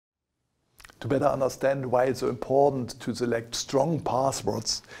To better understand why it's so important to select strong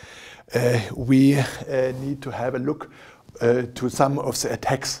passwords, we need to have a look to some of the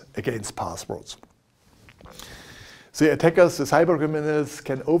attacks against passwords. The attackers, the cybercriminals,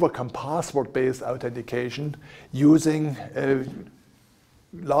 can overcome password-based authentication using a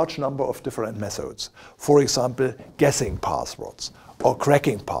large number of different methods. For example, guessing passwords or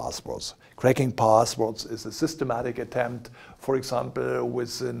cracking passwords. Cracking passwords is a systematic attempt, for example,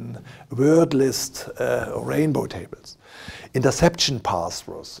 within word list or rainbow tables. Interception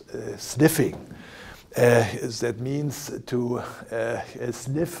passwords, sniffing. That means to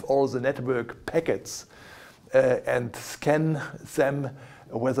sniff all the network packets and scan them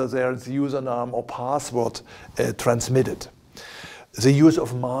whether there's username or password transmitted. The use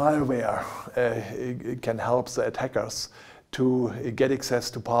of malware can help the attackers to get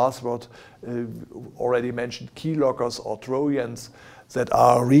access to password. Already mentioned keyloggers or Trojans that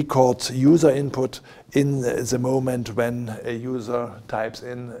are record user input in the moment when a user types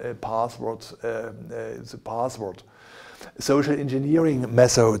in a password, the password. Social engineering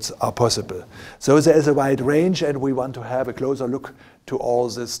methods are possible. So there is a wide range, and we want to have a closer look to all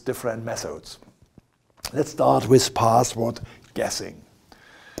these different methods. Let's start with password guessing.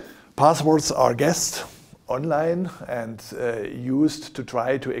 Passwords are guessed online and used to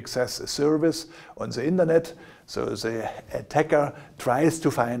try to access a service on the internet. So the attacker tries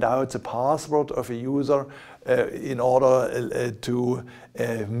to find out the password of a user in order to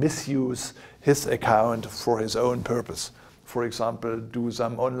misuse his account for his own purpose. For example, do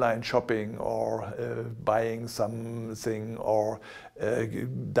some online shopping or buying something or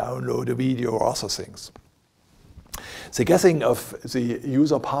download a video or other things. The guessing of the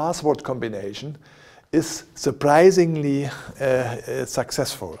user password combination is surprisingly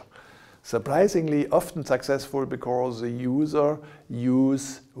successful. Surprisingly often successful because the user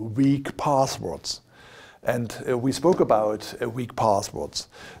uses weak passwords. And we spoke about weak passwords.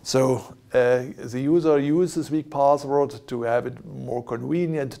 So the user uses weak password to have it more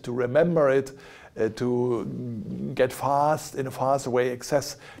convenient, to remember it, to get in a fast way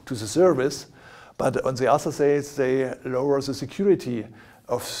access to the service. But on the other side, they lower the security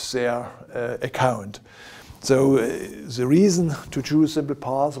of their account. So the reason to choose simple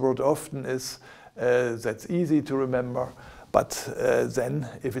password often is that's easy to remember. But then,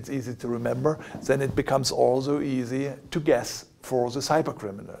 if it's easy to remember, then it becomes also easy to guess for the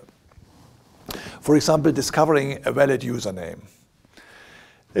cybercriminal. For example, discovering a valid username.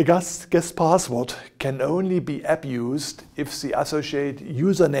 A guessed password can only be abused if the associated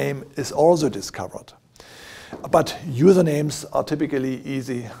username is also discovered. But usernames are typically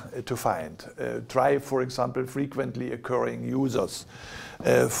easy to find. Try, for example, frequently occurring users.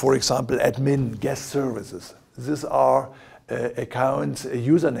 For example, admin, guest services. These are accounts,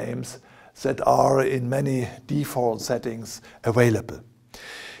 usernames that are in many default settings available.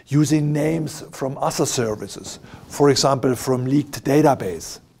 Using names from other services, for example from leaked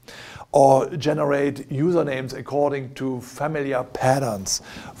database, or generate usernames according to familiar patterns,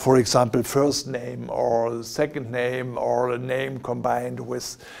 for example first name or second name or a name combined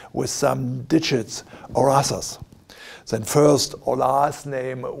with some digits or others. Then first or last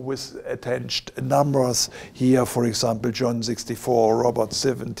name with attached numbers, here for example John 64, Robert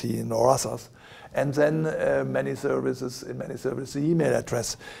 17 or others. And then in many services, the email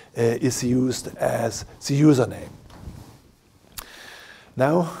address is used as the username.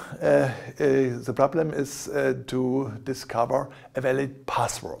 Now the problem is to discover a valid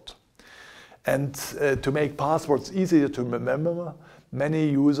password. And to make passwords easier to remember, many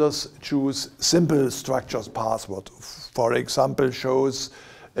users choose simple structured password. For example,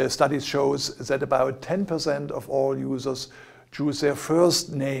 studies shows that about 10% of all users choose their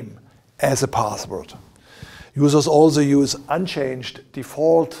first name as a password. Users also use unchanged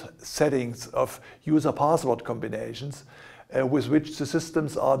default settings of user password combinations with which the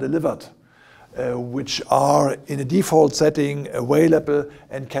systems are delivered, which are in a default setting available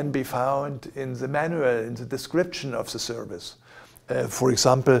and can be found in the manual, in the description of the service. For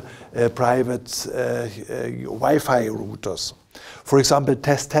example, private Wi-Fi routers. For example,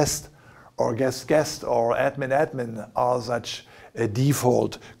 test or guest or admin are such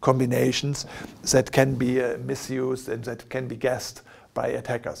default combinations that can be misused and that can be guessed by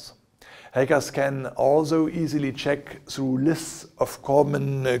attackers. Hackers can also easily check through lists of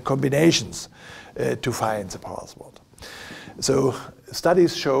common combinations to find the password. So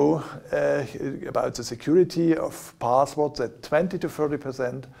studies show about the security of passwords that 20 to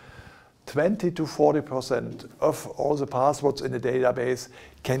 40% of all the passwords in a database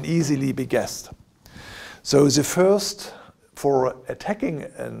can easily be guessed. So the first For attacking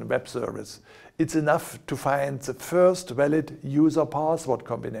a web service, it's enough to find the first valid user password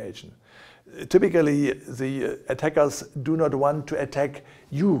combination. Typically, the attackers do not want to attack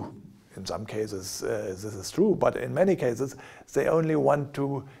you. In some cases, this is true, but in many cases, they only want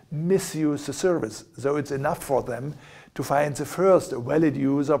to misuse the service. So it's enough for them to find the first valid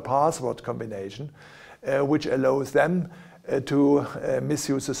user password combination, which allows them to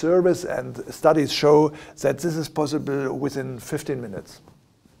misuse the service, and studies show that this is possible within 15 minutes.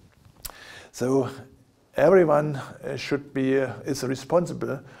 So everyone is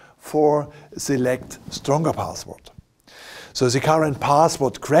responsible for select stronger password. So the current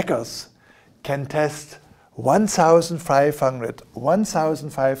password crackers can test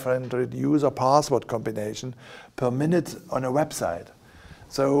 1,500 user password combination per minute on a website.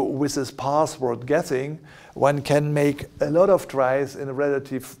 So with this password guessing, one can make a lot of tries in a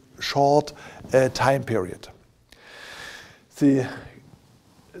relatively short time period. The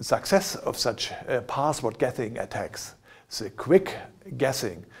success of such password guessing attacks, the quick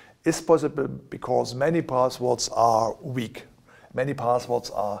guessing, is possible because many passwords are weak. Many passwords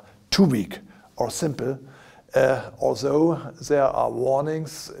are too weak or simple, although there are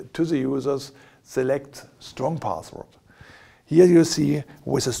warnings to the users, select strong password. Here you see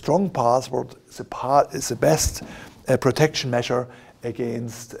with a strong password is the best protection measure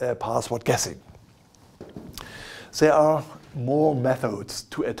against password guessing. There are more methods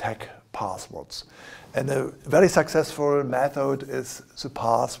to attack passwords, and a very successful method is the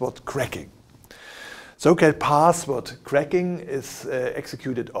password cracking. So-called password cracking is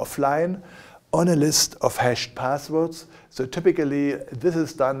executed offline on a list of hashed passwords. So typically this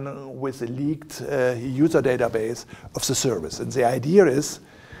is done with a leaked user database of the service. And the idea is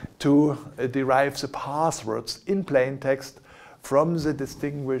to derive the passwords in plain text from the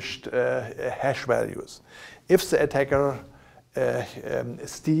distinguished hash values. If the attacker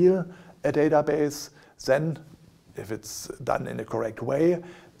steals a database, then if it's done in a correct way,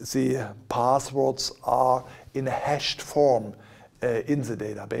 the passwords are in a hashed form in the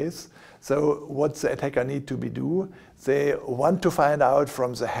database. So what the attacker need to do, they want to find out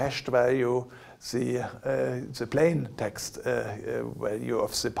from the hashed value the plain text value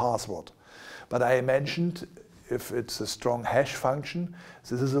of the password. But I mentioned if it's a strong hash function,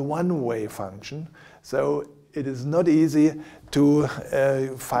 this is a one-way function. So it is not easy to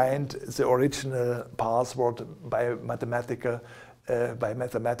find the original password by mathematical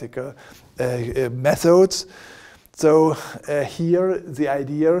methods. So here the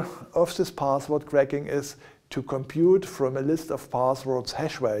idea of this password cracking is to compute from a list of passwords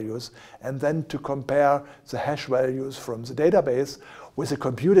hash values and then to compare the hash values from the database with the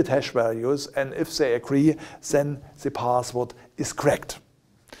computed hash values, and if they agree, then the password is cracked.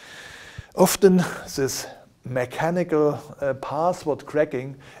 Often this mechanical password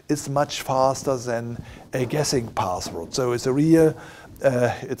cracking is much faster than a guessing password. So it's a real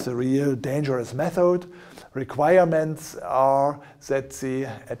dangerous method. Requirements are that the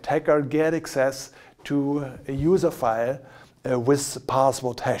attacker get access to a user file with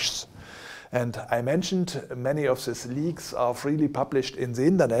password hashes. And I mentioned many of these leaks are freely published in the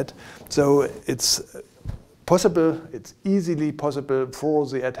internet, so it's possible, it's easily possible for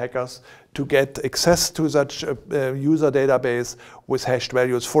the attackers to get access to such a user database with hashed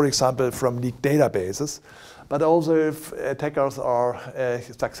values, for example, from leaked databases. But also if attackers are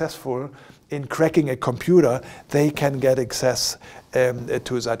successful in cracking a computer, they can get access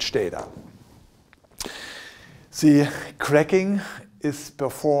to such data. The cracking is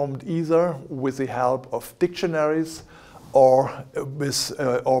performed either with the help of dictionaries or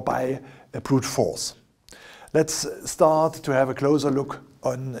by brute force. Let's start to have a closer look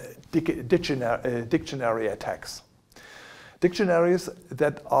on dictionary attacks. Dictionaries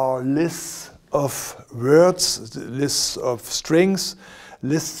that are lists of words, lists of strings,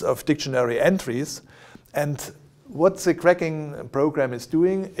 lists of dictionary entries, and what the cracking program is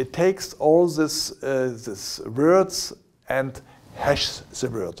doing, it takes all these words and hashes the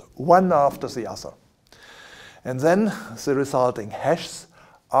word, one after the other. And then the resulting hashes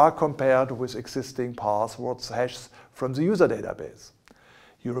are compared with existing passwords hashes from the user database.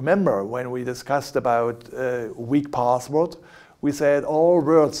 You remember when we discussed about weak password, we said all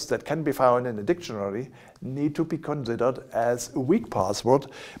words that can be found in a dictionary need to be considered as a weak password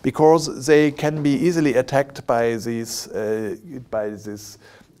because they can be easily attacked by this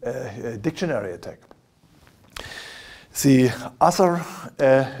dictionary attack. The other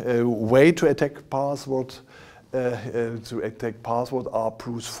way to attack password are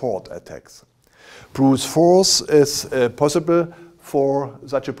brute force attacks. Brute force is possible for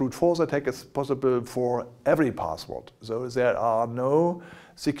such a brute force attack is possible for every password. So there are no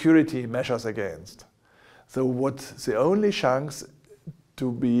security measures against. So what the only chance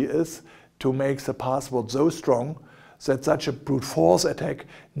to be is to make the password so strong that such a brute force attack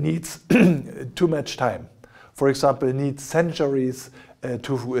needs too much time. For example, needs centuries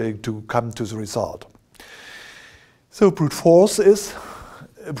to come to the result. So brute force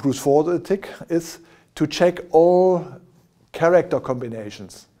attack is to check all character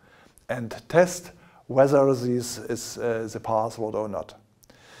combinations and test whether this is the password or not.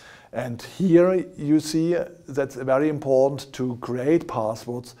 And here you see that's very important to create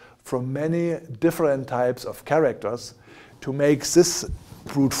passwords from many different types of characters to make this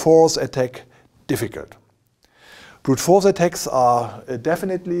brute force attack difficult. Brute force attacks are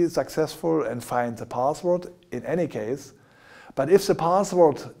definitely successful and find the password in any case, but if the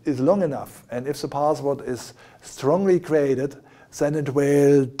password is long enough and if the password is strongly created, then it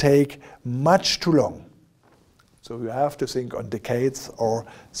will take much too long. So you have to think on decades or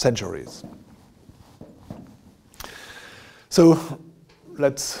centuries. So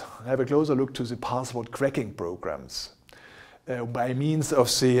let's have a closer look to the password cracking programs. By means of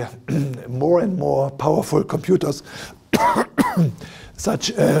the more and more powerful computers,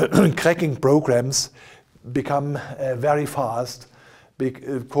 such cracking programs become very fast,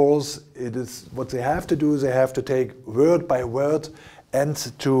 because it is what they have to do. They have to take word by word and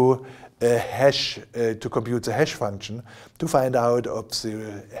to hash, to compute the hash function to find out if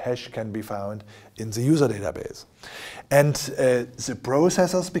the hash can be found in the user database. And the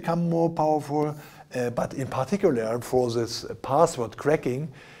processors become more powerful, but in particular for this password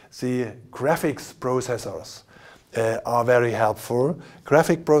cracking, the graphics processors are very helpful.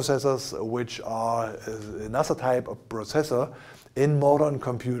 Graphic processors, which are another type of processor in modern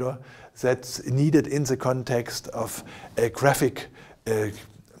computer that's needed in the context of a graphic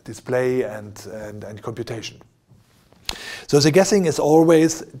display and computation. So the guessing is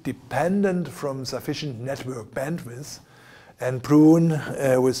always dependent from sufficient network bandwidth and prone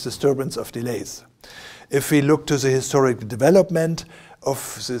with disturbance of delays. If we look to the historic development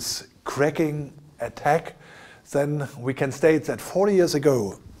of this cracking attack, then we can state that 40 years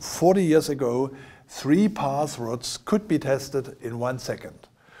ago, 3 passwords could be tested in 1 second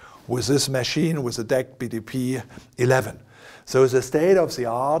with this machine, with the DEC BDP-11. So the state of the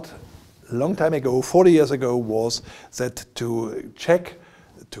art, a long time ago, 40 years ago, was that to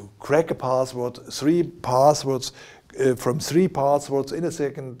crack a password, 3 passwords, from 3 passwords in a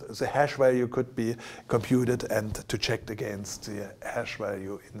second, the hash value could be computed and to check against the hash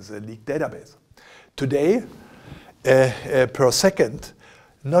value in the leaked database. Today, per second,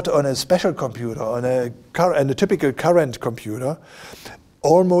 not on a special computer, on a typical current computer,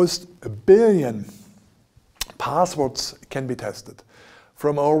 almost 1 billion passwords can be tested.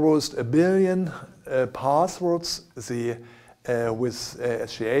 From almost 1 billion passwords, with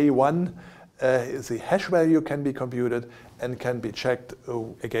SGA1, the hash value can be computed and can be checked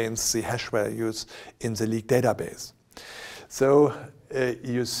against the hash values in the leaked database. So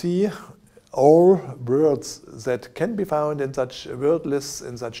you see all words that can be found in such word lists,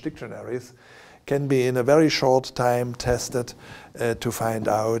 in such dictionaries, can be in a very short time tested to find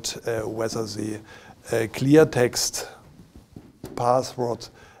out whether the clear text password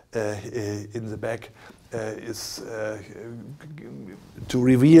in the back is to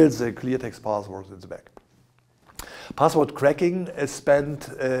reveal the clear text password in the back. Password cracking is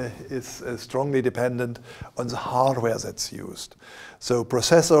strongly dependent on the hardware that's used. So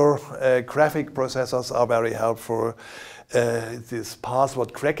graphic processors are very helpful. These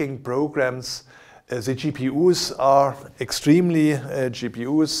password cracking programs, the GPUs are extremely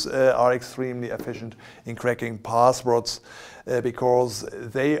efficient in cracking passwords because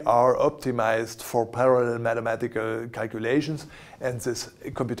they are optimized for parallel mathematical calculations, and this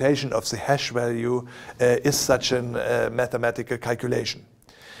computation of the hash value is such a mathematical calculation.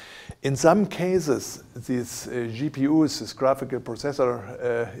 In some cases, these GPUs, these graphical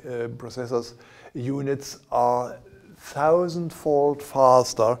processors units, are 1,000-fold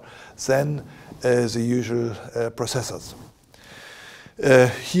faster than the usual processors.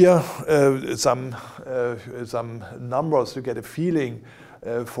 Here, some numbers to get a feeling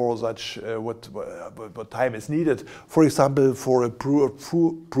for such what time is needed. For example, for a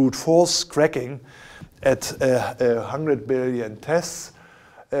brute force cracking at 100 billion tests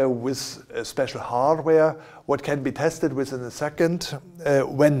with special hardware, what can be tested within a second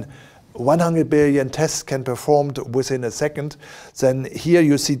when 100 billion tests can be performed within a second, then here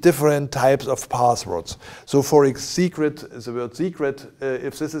you see different types of passwords. So for a secret, the word secret,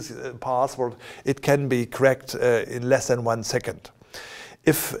 if this is a password, it can be cracked in less than 1 second.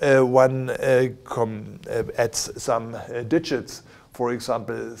 If one adds some digits, for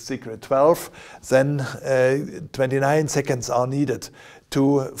example, secret 12, then 29 seconds are needed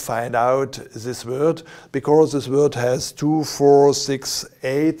to find out this word, because this word has 2, 4, 6,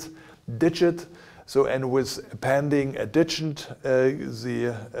 8 digit. So, and with appending a digit,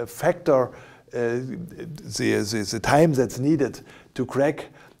 the factor, the time that's needed to crack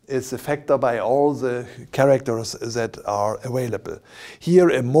is a factor by all the characters that are available. Here,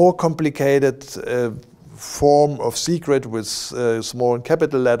 a more complicated form of secret with small and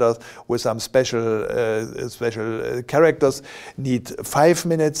capital letters with some special characters need 5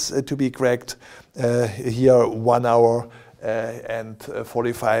 minutes to be cracked. Here 1 hour and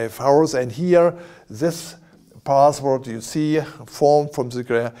 45 hours. And here this password you see formed from the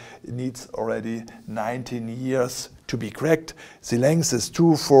square needs already 19 years to be cracked. The length is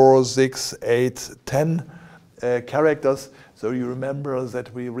 2, 4, 6, 8, 10 characters. So you remember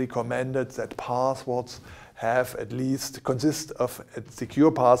that we recommended that passwords have at least consist of a secure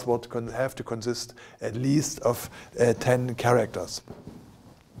password have to consist at least of 10 characters.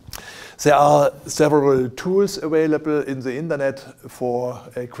 There are several tools available in the internet for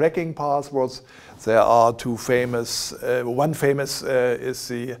cracking passwords. There are two famous. One famous is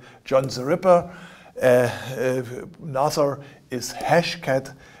the John the Ripper. Another is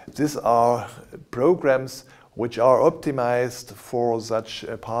Hashcat. These are programs which are optimized for such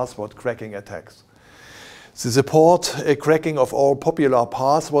password cracking attacks. They support cracking of all popular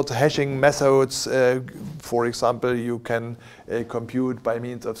password hashing methods. For example, you can compute by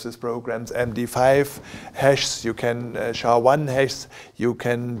means of these programs MD5 hashes, you can SHA-1 hashes, you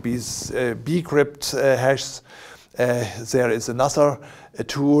can bcrypt hashes. There is another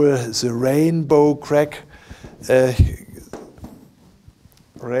tool, the Rainbow Crack.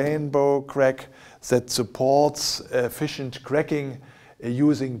 Rainbow Crack that supports efficient cracking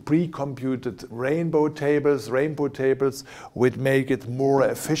using pre-computed rainbow tables which make it more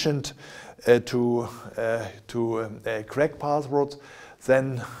efficient to crack passwords.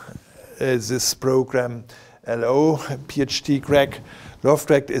 Then this program LOPHT-Crack.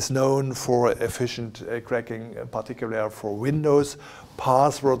 LOPHT-Crack is known for efficient cracking, particularly for Windows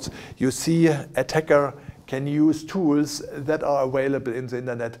passwords. You see, attacker can use tools that are available in the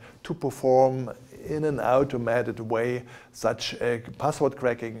internet to perform in an automated way such password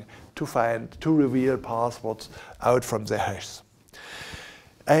cracking to reveal passwords out from the hashes.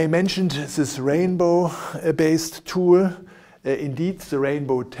 I mentioned this rainbow-based tool. Indeed, the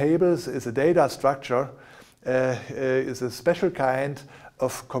rainbow tables is a data structure, is a special kind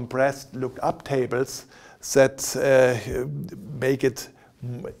of compressed lookup tables that make it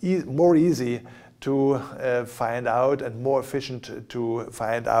more easy to find out and more efficient to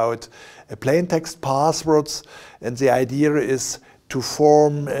find out plain text passwords. And the idea is to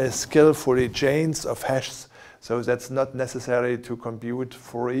form skillfully chains of hashes. So that's not necessary to compute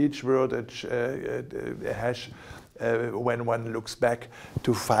for each word a hash when one looks back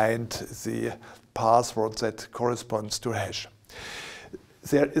to find the password that corresponds to a hash.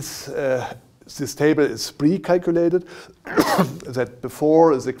 There is this table is pre-calculated that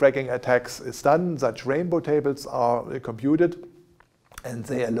before the cracking attacks is done, such rainbow tables are computed and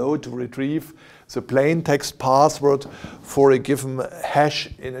they allow to retrieve the plain text password for a given hash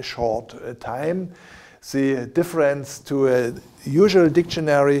in a short time. The difference to a usual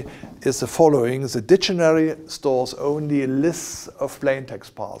dictionary is the following. The dictionary stores only lists of plain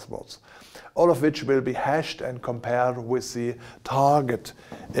text passwords, all of which will be hashed and compared with the target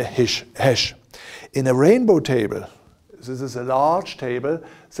hash. In a rainbow table, this is a large table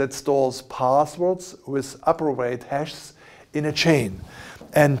that stores passwords with appropriate hashes in a chain.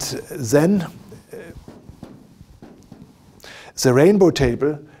 And then the rainbow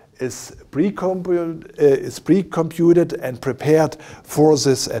table is pre-computed and prepared for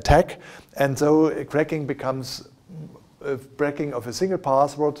this attack. And so cracking becomes cracking of a single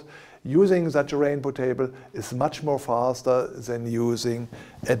password using such a rainbow table is much more faster than using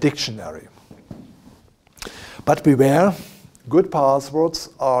a dictionary. But beware, good passwords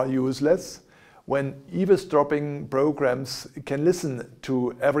are useless when eavesdropping programs can listen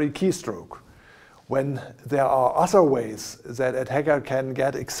to every keystroke, when there are other ways that a hacker can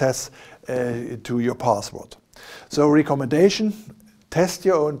get access to your password. So recommendation, test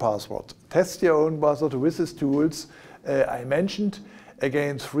your own password. Test your own password with these tools I mentioned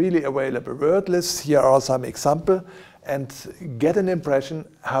against freely available word lists. Here are some examples. and get an impression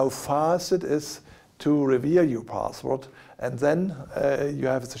how fast it is to reveal your password. And then you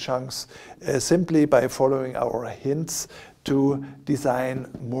have the chance simply by following our hints to design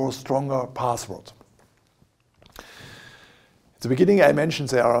more stronger passwords. At the beginning I mentioned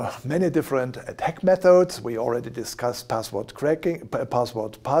there are many different attack methods. We already discussed password cracking,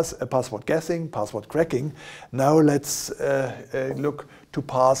 password guessing, password cracking. Now let's look to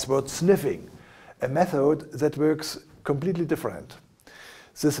password sniffing, a method that works completely different.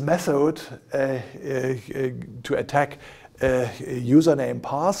 This method to attack username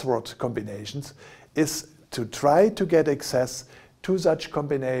password combinations is to try to get access to such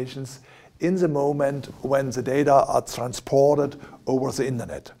combinations in the moment when the data are transported over the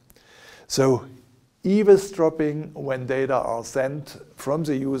internet. So eavesdropping when data are sent from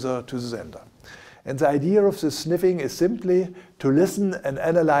the user to the sender. And the idea of the sniffing is simply to listen and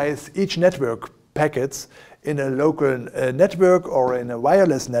analyze each network packets in a local network or in a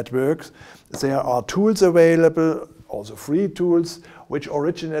wireless network. There are tools available, also free tools, which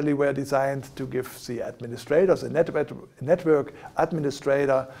originally were designed to give the administrator, the network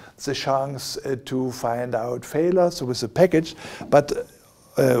administrator, the chance to find out failures with the package. But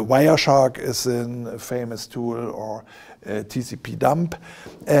Wireshark is a famous tool, or TCP dump.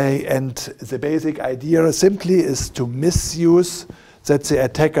 And the basic idea simply is to misuse, that the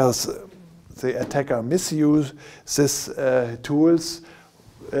attacker misuse these tools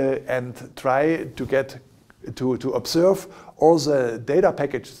and try to get to observe all the data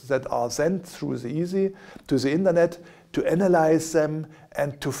packages that are sent through the EASY to the internet, to analyze them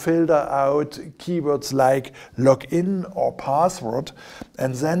and to filter out keywords like login or password,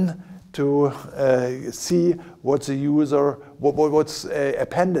 and then to see what the user, what's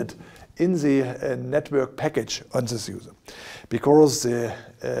appended in the network package on this user. Because the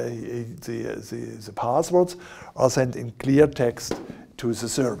passwords are sent in clear text to the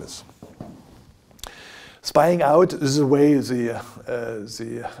service. Spying out is a way,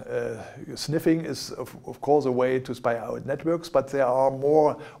 sniffing is of course a way to spy out networks, but there are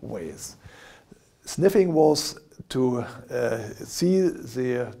more ways. Sniffing was to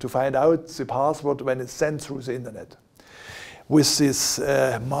to find out the password when it's sent through the internet. With this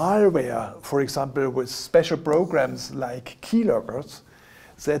malware, for example, with special programs like keyloggers,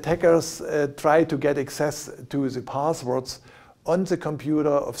 the attackers try to get access to the passwords on the computer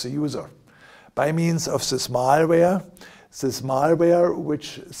of the user by means of this malware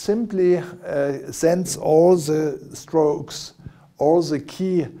which simply sends all the strokes, all the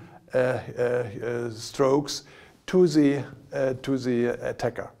key strokes to the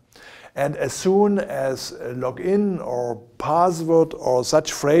attacker. And as soon as login or password or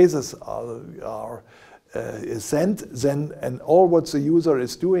such phrases are sent, then and all what the user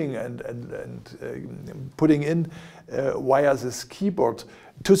is doing and putting in via this keyboard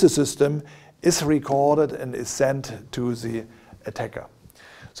to the system is recorded and is sent to the attacker.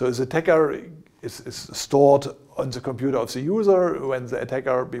 So the attacker is stored on the computer of the user when the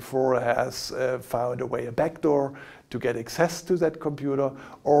attacker before has found a backdoor to get access to that computer,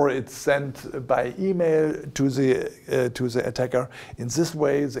 or it's sent by email to the attacker. In this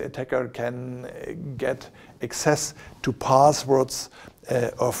way, the attacker can get access to passwords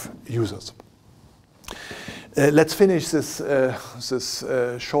of users. Let's finish this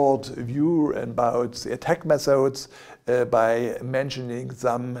short view about the attack methods by mentioning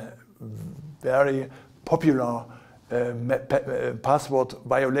some very popular password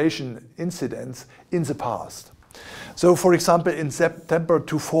violation incidents in the past. So, for example, in September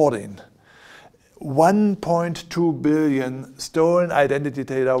 2014, 1.2 billion stolen identity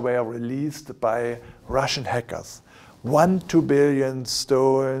data were released by Russian hackers. 1-2 billion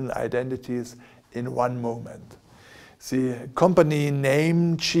stolen identities in one moment. The company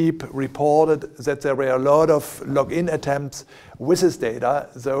Namecheap reported that there were a lot of login attempts with this data,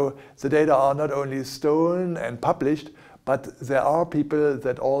 so the data are not only stolen and published, but there are people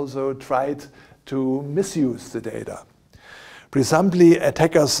that also tried to misuse the data. Presumably,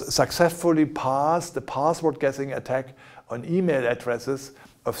 attackers successfully passed the password guessing attack on email addresses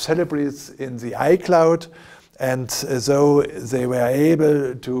of celebrities in the iCloud, and so they were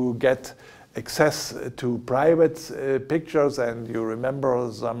able to get access to private pictures, and you remember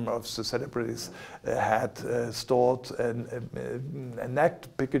some of the celebrities had stored naked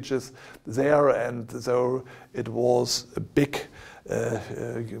pictures there, and so it was a big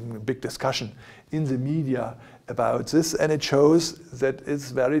discussion in the media about this, and it shows that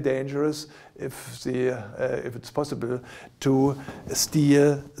it's very dangerous if it's possible to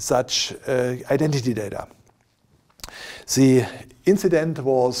steal such identity data. The incident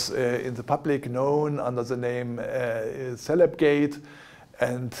was in the public known under the name Celebgate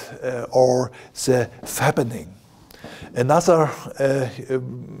and or the Fappening. Another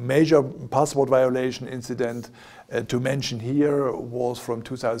major password violation incident to mention here was from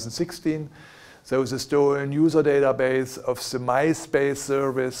 2016. So the stolen user database of the MySpace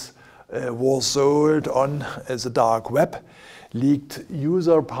service was sold on the dark web. Leaked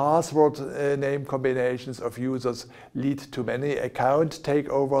user password name combinations of users lead to many account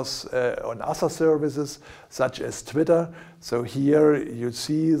takeovers on other services, such as Twitter. So here you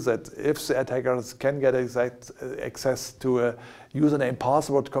see that if the attackers can get access to a username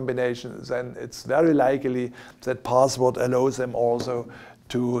password combination, then it's very likely that password allows them also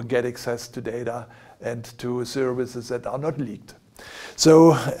to get access to data and to services that are not leaked.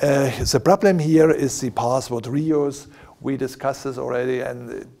 So the problem here is the password reuse. We discussed this already,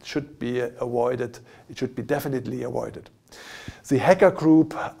 and it should be avoided. It should be definitely avoided. The hacker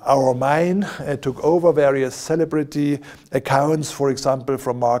group OurMine took over various celebrity accounts, for example,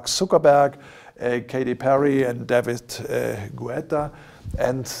 from Mark Zuckerberg, Katy Perry, and David Guetta.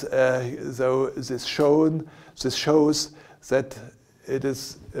 And so this shows that it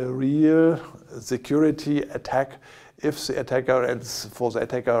is a real security attack if the attacker, and for the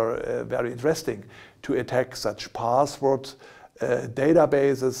attacker very interesting, to attack such password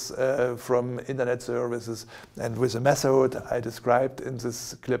databases from internet services. And with the method I described in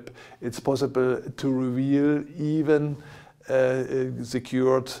this clip, it's possible to reveal even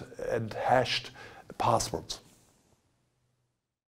secured and hashed passwords.